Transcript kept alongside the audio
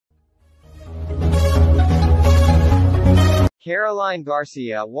Caroline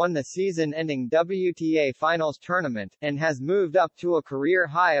Garcia won the season-ending WTA Finals tournament, and has moved up to a career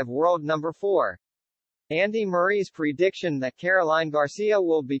high of world number 4. Andy Murray's prediction that Caroline Garcia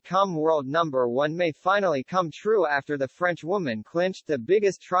will become world number 1 may finally come true after the French woman clinched the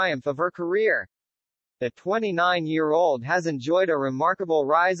biggest triumph of her career. The 29-year-old has enjoyed a remarkable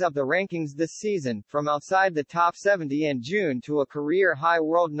rise up the rankings this season, from outside the top 70 in June to a career-high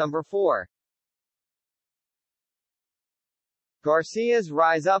world number 4. Garcia's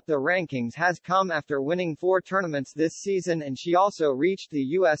rise up the rankings has come after winning 4 tournaments this season, and she also reached the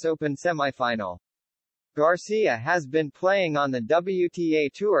U.S. Open semifinal. Garcia has been playing on the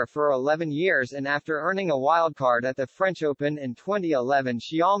WTA Tour for 11 years, and after earning a wildcard at the French Open in 2011,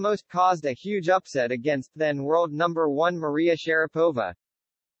 she almost caused a huge upset against then world number 1 Maria Sharapova.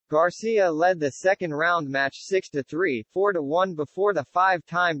 Garcia led the second-round match 6-3, 4-1 before the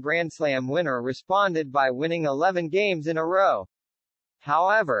 5-time Grand Slam winner responded by winning 11 games in a row.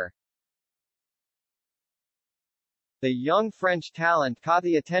 However, the young French talent caught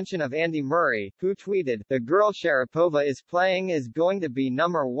the attention of Andy Murray, who tweeted, "The girl Sharapova is playing is going to be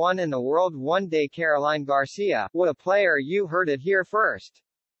number 1 in the world one day. Caroline Garcia, what a player. You heard it here first."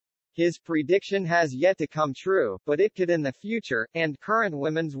 His prediction has yet to come true, but it could in the future, and current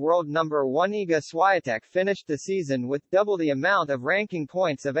women's world number 1 Iga Swiatek finished the season with double the amount of ranking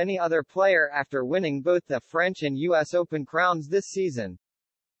points of any other player after winning both the French and U.S. Open crowns this season.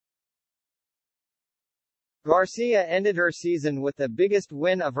 Garcia ended her season with the biggest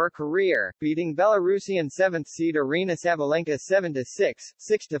win of her career, beating Belarusian 7th seed Aryna Sabalenka 7-6,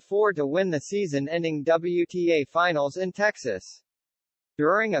 6-4 to win the season-ending WTA Finals in Texas.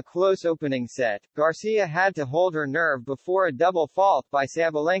 During a close opening set, Garcia had to hold her nerve before a double fault by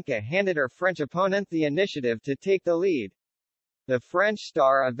Sabalenka handed her French opponent the initiative to take the lead. The French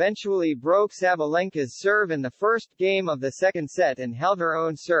star eventually broke Sabalenka's serve in the first game of the second set and held her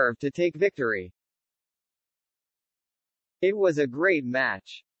own serve to take victory. "It was a great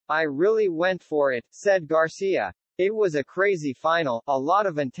match. I really went for it," said Garcia. "It was a crazy final, a lot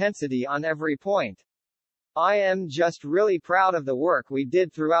of intensity on every point. I am just really proud of the work we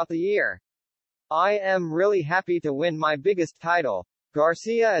did throughout the year. I am really happy to win my biggest title."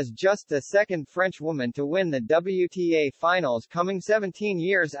 Garcia is just the second French woman to win the WTA Finals, coming 17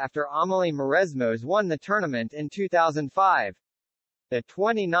 years after Amélie Mauresmo won the tournament in 2005. The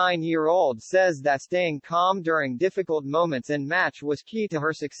 29-year-old says that staying calm during difficult moments in match was key to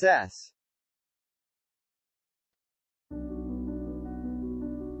her success.